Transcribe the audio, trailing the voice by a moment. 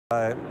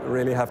I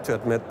really have to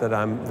admit that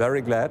I'm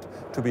very glad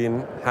to be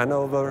in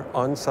Hannover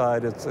on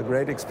site. It's a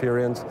great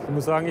experience. Ich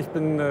muss sagen, ich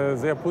bin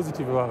sehr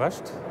positiv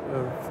überrascht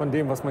von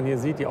dem, was man hier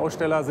sieht. Die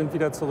Aussteller sind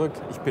wieder zurück.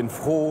 Ich bin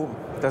froh,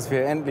 dass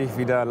wir endlich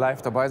wieder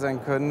live dabei sein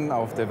können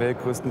auf der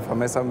weltgrößten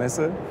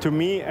Vermessermesse. To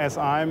me, as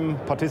I'm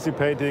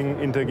participating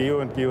in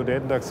INTERGEO and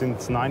Geodatendag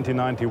since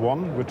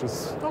 1991, which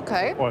is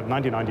or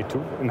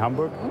 1992 in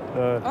Hamburg.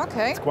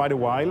 It's quite a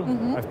while.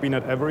 I've been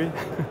at every.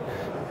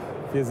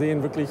 Wir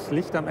sehen wirklich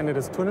Licht am Ende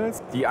des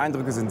Tunnels. Die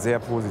Eindrücke sind sehr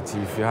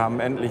positiv. Wir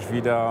haben endlich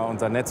wieder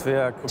unser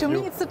Netzwerk. To me,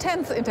 it's the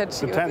 10th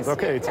INTERGEO. The 10th,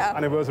 okay, it's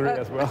anniversary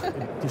as well.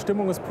 Die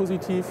Stimmung ist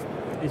positiv.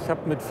 Ich habe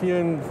mit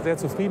vielen sehr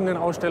zufriedenen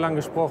Ausstellern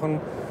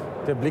gesprochen.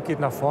 Der Blick geht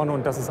nach vorne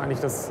und das ist eigentlich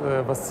das,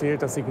 was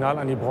zählt, das Signal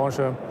an die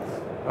Branche.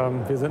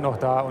 Wir sind noch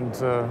da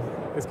und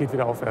es geht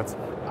wieder aufwärts.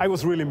 I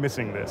was really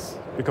missing this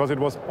because it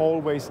was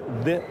always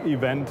the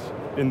event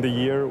in the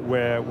year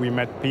where we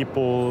met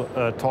people,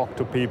 talked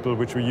to people,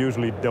 which we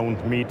usually don't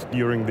meet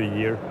during the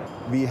year.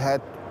 We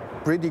had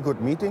pretty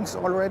good meetings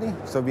already.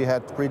 So we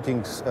had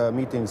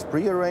meetings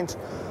pre-arranged,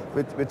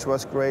 which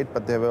was great,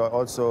 but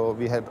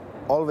we had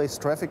always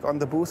traffic on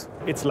the booth.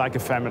 It's like a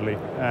family,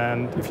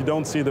 and if you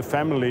don't see the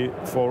family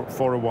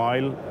for a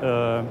while,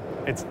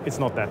 it's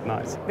not that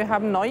nice. Wir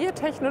haben neue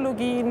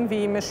Technologien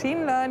wie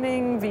Machine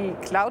Learning, wie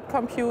Cloud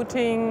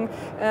Computing,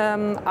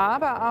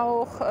 aber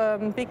auch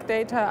Big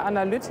Data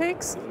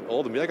Analytics.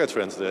 All the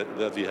megatrends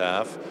that we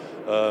have,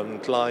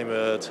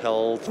 climate,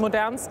 health.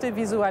 Modernste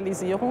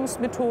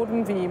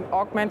Visualisierungsmethoden wie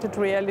Augmented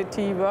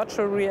Reality,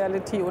 Virtual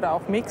Reality oder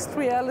auch Mixed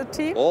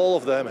Reality. All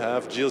of them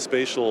have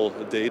geospatial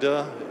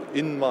data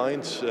in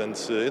mind and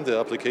in their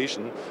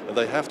application, and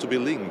they have to be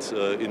linked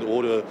in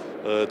order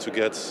to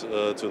get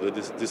to the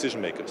decision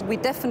makers. We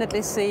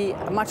definitely see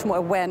much more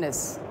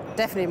awareness,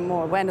 definitely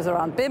more awareness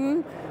around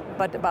BIM,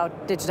 but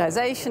about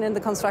digitization in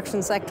the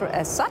construction sector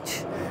as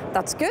such.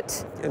 That's good.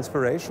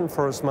 Inspiration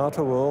for a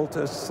smarter world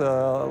is,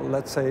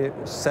 let's say,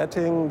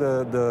 setting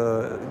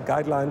the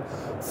guideline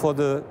for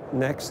the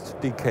next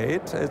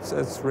decade.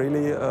 It's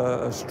really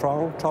a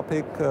strong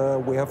topic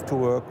we have to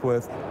work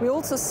with. We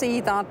also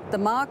see that the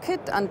market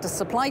and the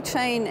supply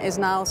chain is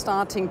now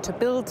starting to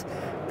build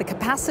the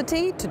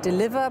capacity to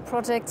deliver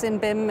projects in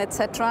BIM,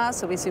 etc.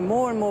 So we see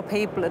more and more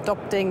people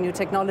adopting new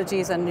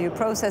technologies and new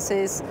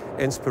processes.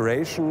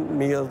 Inspiration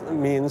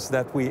means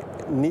that we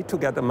need to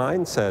get a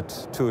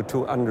mindset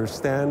to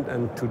understand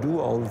and to do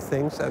all the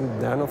things. And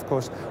then, of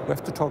course, we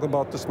have to talk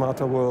about the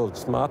smarter world.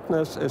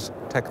 Smartness is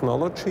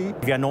technology.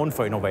 We are known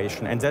for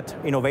innovation, and that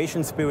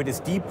innovation spirit is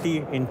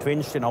deeply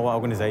entrenched in our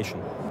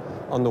organization.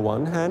 On the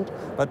one hand,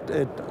 but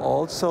it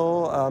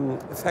also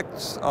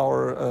affects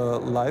our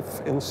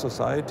life in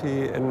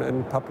society,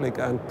 in public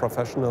and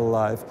professional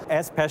life.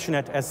 As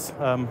passionate as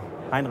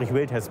Heinrich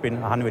Wild has been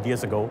 100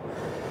 years ago,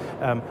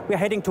 we are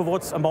heading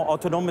towards a more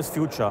autonomous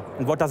future.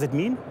 And what does it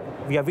mean?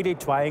 We are really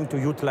trying to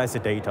utilize the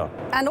data.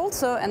 And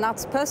also, and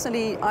that's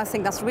personally, I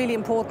think that's really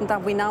important,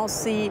 that we now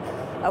see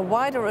a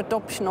wider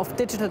adoption of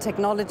digital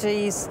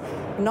technologies,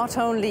 not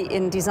only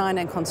in design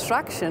and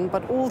construction,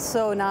 but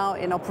also now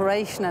in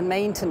operation and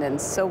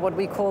maintenance. So what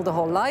we call the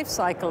whole life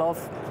cycle of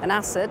an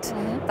asset,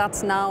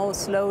 that's now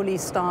slowly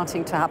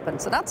starting to happen.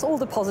 So that's all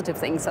the positive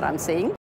things that I'm seeing.